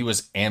he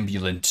was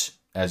ambulant,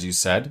 as you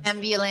said.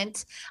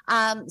 Ambulant.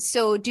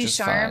 So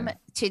Ducharme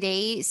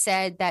today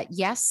said that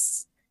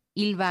yes,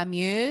 il va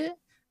mieux,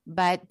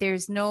 but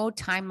there's no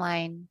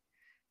timeline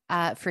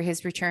for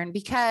his return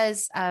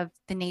because of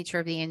the nature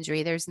of the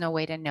injury. There's no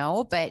way to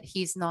know, but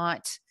he's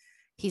not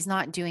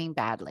doing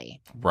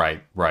badly.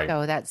 Right.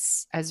 So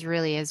that's as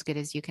good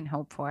as you can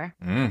hope for.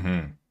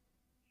 Mm-hmm.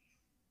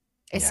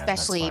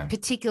 Especially,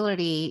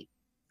 particularly,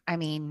 I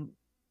mean,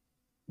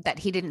 that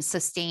he didn't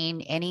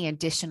sustain any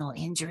additional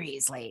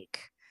injuries. Like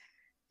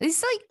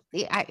it's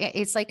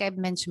like I've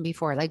mentioned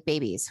before, like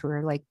babies who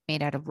are like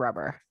made out of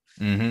rubber.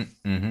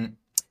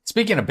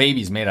 Speaking of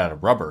babies made out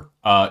of rubber,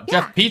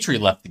 Jeff Petrie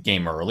left the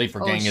game early for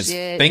getting his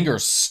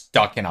fingers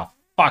stuck in a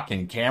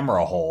fucking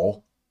camera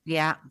hole.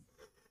 Yeah.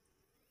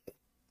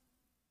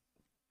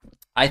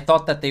 I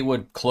thought that they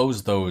would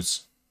close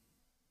those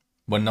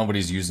when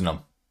nobody's using them,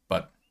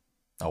 but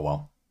oh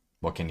well.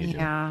 What can you do?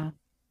 Yeah.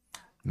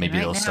 Maybe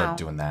they'll start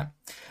doing that.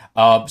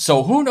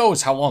 So who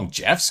knows how long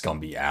Jeff's gonna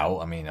be out?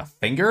 I mean,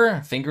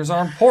 fingers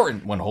are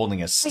important when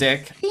holding a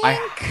stick.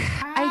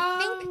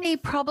 I think they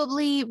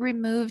probably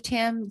removed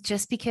him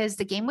just because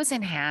the game was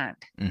in hand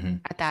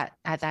at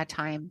that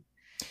time.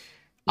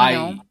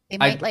 They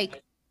might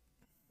like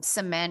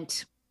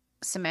cement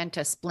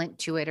a splint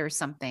to it or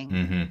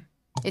something.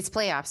 It's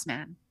playoffs,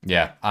 man.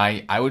 Yeah,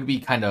 I would be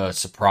kind of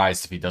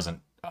surprised if he doesn't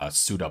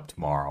suit up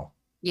tomorrow.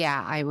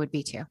 Yeah, I would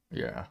be too.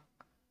 Yeah,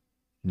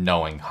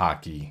 knowing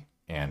hockey.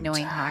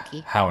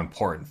 How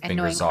important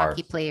fingers are.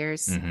 Hockey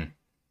players.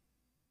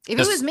 If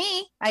it was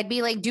me, I'd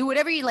be like, do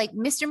whatever you like,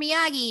 Mr.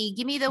 Miyagi,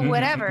 give me the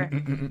whatever.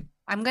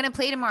 I'm gonna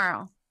play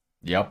tomorrow.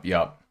 Yep.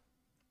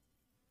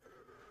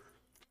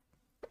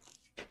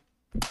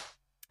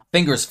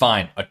 Fingers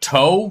fine. A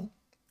toe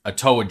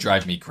would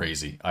drive me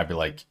crazy. I'd be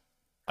like,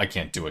 I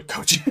can't do it,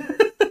 coach.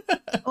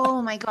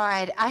 Oh my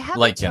god, I have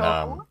like a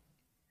toe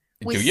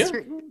do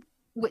you?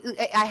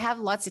 I have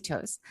lots of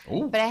toes,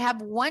 Ooh. but I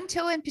have one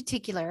toe in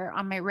particular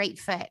on my right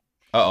foot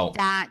Uh-oh.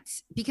 that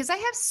because I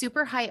have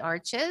super high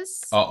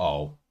arches.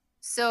 Uh-oh.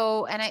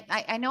 So, and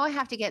I know I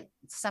have to get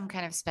some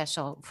kind of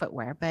special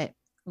footwear, but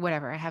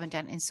whatever, I haven't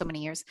done in so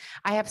many years.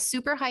 I have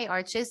super high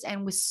arches,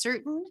 and with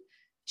certain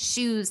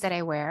shoes that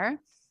I wear,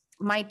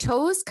 my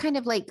toes kind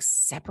of like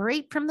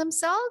separate from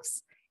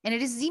themselves. And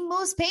it is the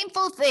most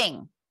painful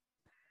thing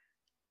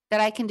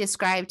that I can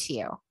describe to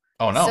you.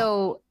 Oh no.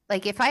 So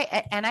like if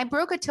I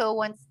broke a toe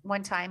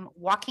one time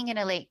walking in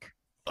a lake.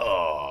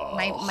 Oh.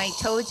 My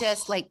toe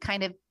just like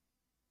kind of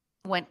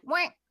went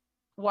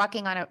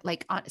walking on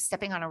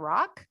stepping on a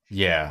rock.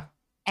 Yeah.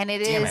 And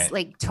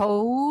like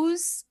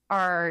toes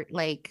are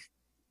like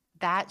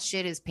that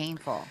shit is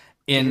painful.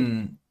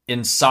 In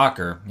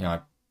soccer,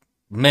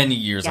 many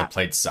years I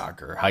played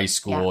soccer, high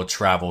school,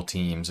 travel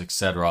teams,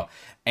 etc.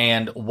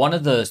 And one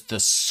of the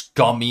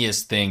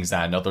scummiest things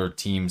that another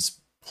team's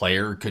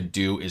player could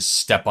do is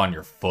step on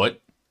your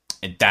foot.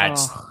 And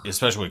that's,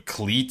 especially with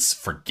cleats,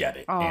 forget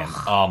it. And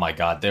oh my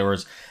God,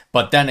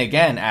 but then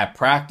again, at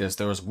practice,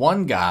 there was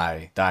one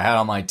guy that I had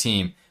on my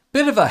team,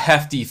 bit of a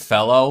hefty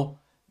fellow,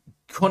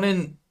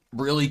 couldn't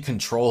really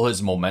control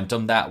his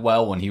momentum that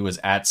well when he was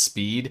at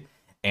speed.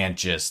 And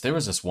there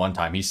was this one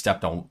time he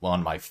stepped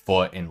on my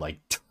foot and like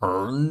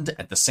turned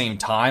at the same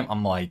time.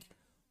 I'm like,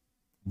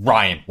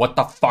 Ryan, what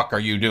the fuck are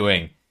you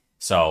doing?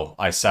 So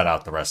I set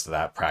out the rest of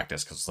that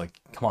practice because it's like,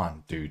 come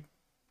on, dude.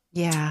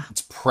 Yeah.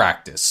 It's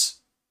practice.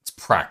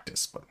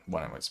 But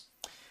anyways,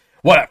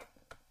 whatever.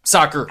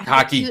 Soccer,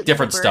 hockey,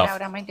 different stuff.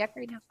 Out on my deck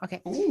right now.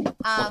 Okay. Ooh,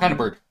 what kind of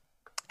bird?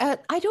 I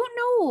don't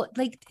know.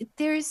 Like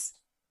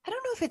I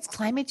don't know if it's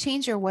climate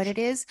change or what it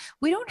is.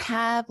 We don't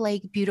have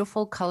like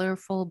beautiful,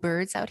 colorful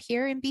birds out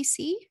here in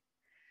BC.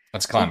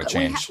 That's climate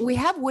change. We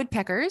have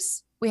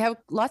woodpeckers. We have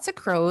lots of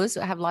crows.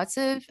 We have lots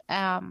of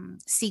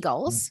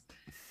seagulls.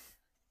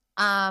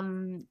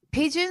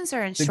 Pigeons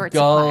are in short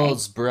supply.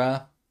 Gulls,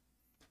 bruh.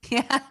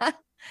 Yeah.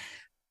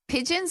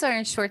 Pigeons are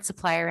in short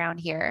supply around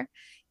here.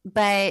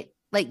 But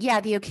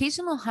the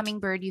occasional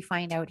hummingbird you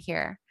find out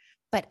here.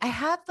 But I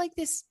have like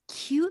this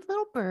cute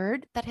little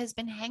bird that has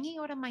been hanging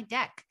out on my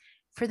deck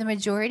for the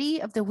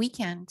majority of the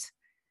weekend.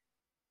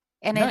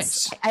 And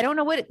nice. I don't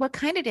know what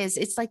kind it is.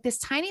 It's like this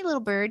tiny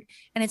little bird,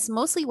 and it's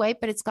mostly white,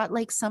 but it's got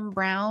like some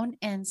brown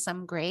and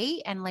some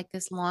gray and like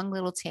this long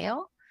little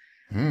tail.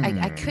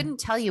 I couldn't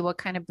tell you what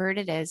kind of bird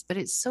it is, but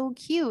it's so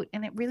cute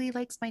and it really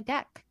likes my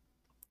deck.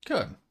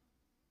 Good.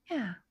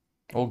 Yeah.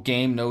 Old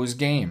game knows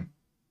game.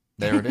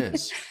 There it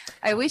is.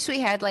 I wish we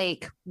had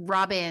like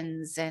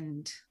robins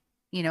and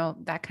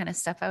that kind of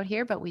stuff out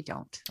here, but we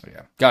don't. Oh,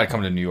 yeah. Gotta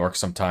come to New York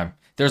sometime.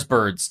 There's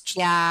birds.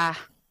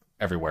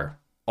 Everywhere.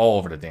 All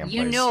over the damn place.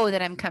 You know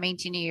that I'm coming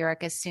to New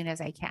York as soon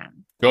as I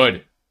can.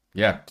 Good.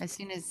 Yeah. As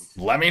soon as.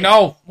 Let me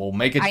know. We'll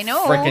make a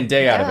freaking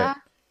day out of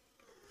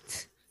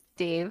it.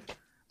 Dave,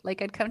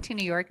 like I'd come to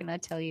New York and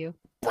I'd tell you.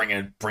 Bring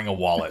a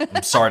wallet.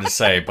 I'm sorry to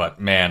say, but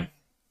man,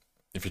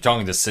 if you're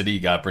talking the city, you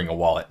gotta bring a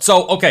wallet.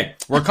 So, okay.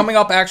 We're coming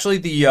up actually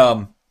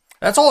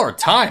that's all our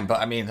time, but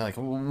I mean, like,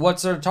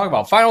 what's there to talk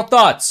about? Final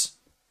thoughts,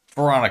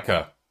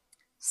 Veronica.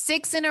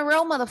 6 in a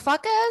row,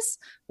 motherfuckers.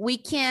 We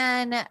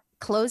can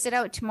close it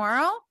out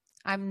tomorrow.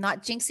 I'm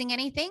not jinxing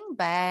anything,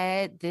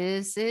 but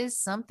this is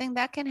something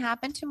that can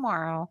happen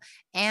tomorrow.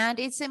 And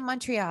it's in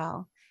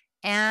Montreal.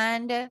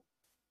 And I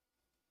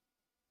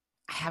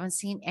haven't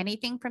seen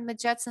anything from the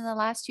Jets in the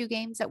last 2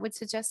 games that would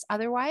suggest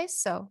otherwise.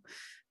 So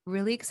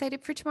really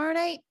excited for tomorrow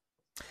night.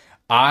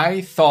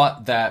 I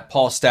thought that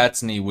Paul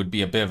Stastny would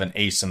be a bit of an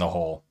ace in the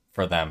hole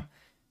for them,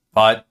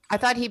 but I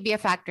thought he'd be a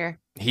factor.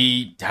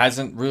 He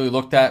hasn't really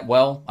looked that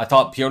well. I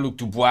thought Pierre-Luc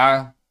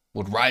Dubois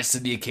would rise to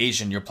the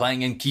occasion. You're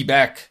playing in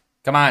Quebec.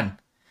 Come on.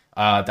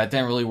 That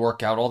didn't really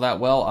work out all that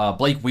well.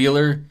 Blake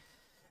Wheeler,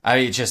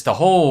 just the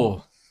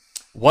whole,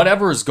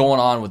 whatever is going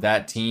on with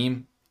that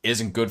team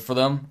isn't good for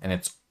them, and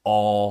it's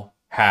all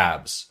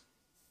Habs.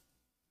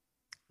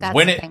 That's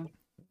Win it.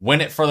 Win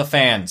it for the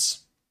fans.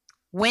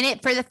 Win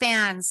it for the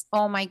fans.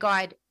 Oh my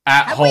God.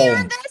 Have home. We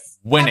earned this?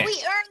 Win Have it. we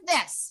earned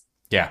this?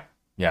 Yeah.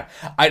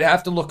 I'd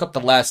have to look up the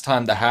last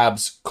time the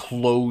Habs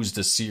closed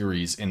a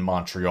series in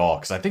Montreal,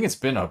 because I think it's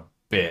been a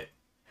bit.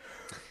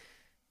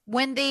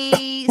 When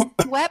they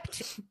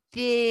swept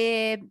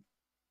the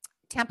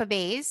Tampa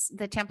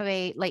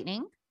Bay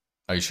Lightning.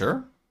 Are you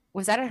sure?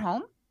 Was that at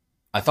home?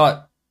 I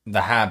thought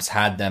the Habs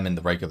had them in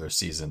the regular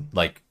season.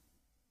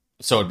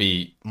 So it'd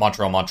be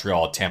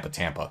Montreal,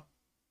 Tampa.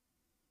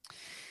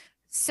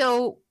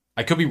 So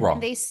I could be wrong.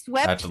 They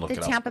swept the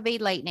Tampa Bay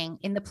Lightning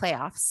in the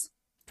playoffs.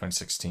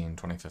 2016,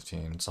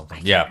 2015, something.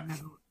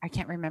 I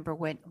can't remember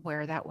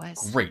where that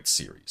was. Great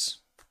series.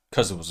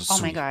 Because it was a sweet.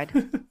 Oh my God.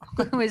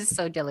 It was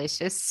so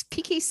delicious.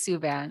 PK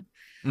Subban.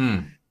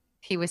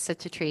 He was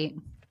such a treat.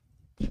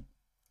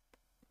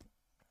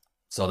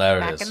 So there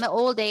it is.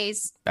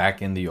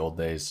 Back in the old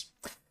days.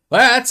 Well,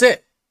 that's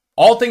it.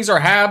 All things are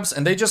Habs,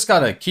 and they just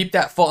got to keep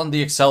that foot on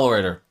the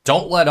accelerator.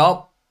 Don't let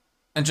up,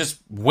 and just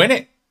win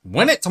it.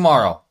 Win it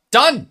tomorrow.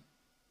 Done.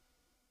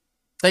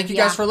 Thank you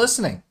guys for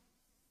listening.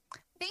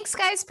 Thanks,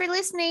 guys, for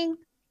listening.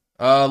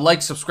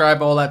 Like,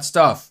 subscribe, all that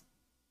stuff.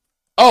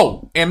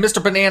 Oh, and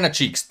Mr. Banana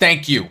Cheeks,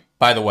 thank you,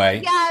 by the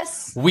way.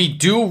 Yes. We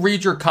do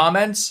read your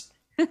comments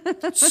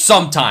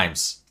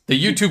sometimes.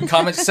 The YouTube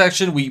comment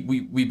section,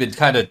 we've been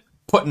kind of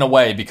putting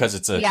away because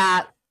it's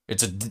a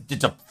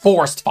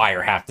forced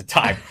fire half the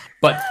time.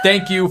 But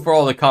thank you for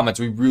all the comments.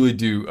 We really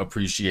do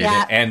appreciate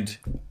it. And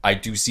I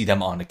do see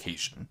them on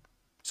occasion.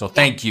 So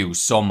thank you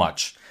so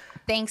much.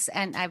 Thanks.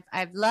 And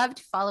I've loved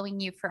following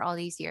you for all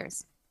these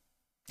years.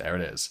 There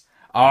it is.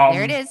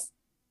 There it is.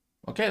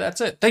 Okay, that's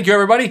it. Thank you,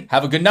 everybody.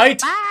 Have a good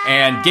night. Bye.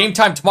 And game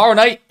time tomorrow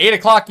night, 8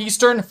 o'clock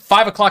Eastern,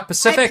 5 o'clock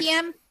Pacific. 5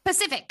 p.m.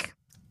 Pacific.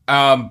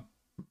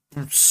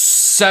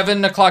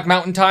 7 o'clock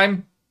Mountain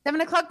Time.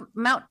 7 o'clock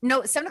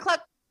 7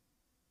 o'clock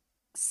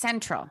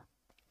Central.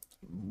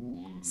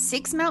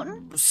 6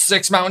 Mountain?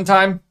 6 Mountain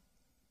Time.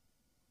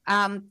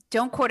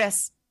 Don't quote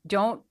us.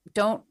 Don't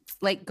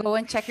like go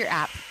and check your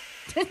app.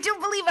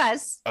 Don't believe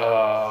us.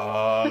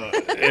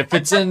 If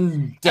it's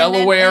in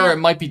Delaware, it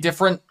might be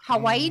different.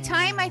 Hawaii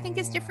time, I think,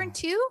 is different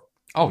too.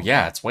 Oh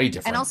yeah, it's way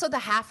different. And also the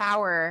half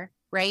hour,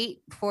 right?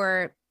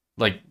 For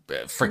like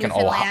freaking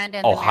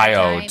Newfoundland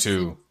Ohio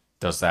too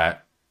does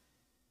that.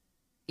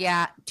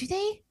 Yeah, do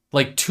they?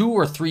 Like 2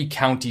 or 3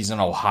 counties in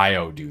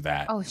Ohio do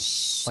that. Oh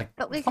like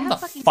come the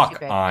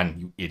fuck on,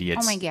 you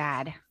idiots! Oh my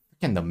god!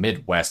 In the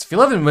Midwest. If you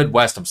live in the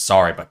Midwest, I'm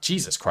sorry, but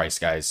Jesus Christ,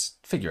 guys,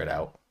 figure it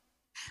out.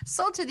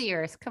 Salt of the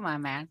earth. Come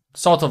on, man.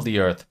 Salt of the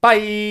earth.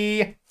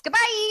 Bye.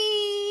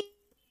 Goodbye.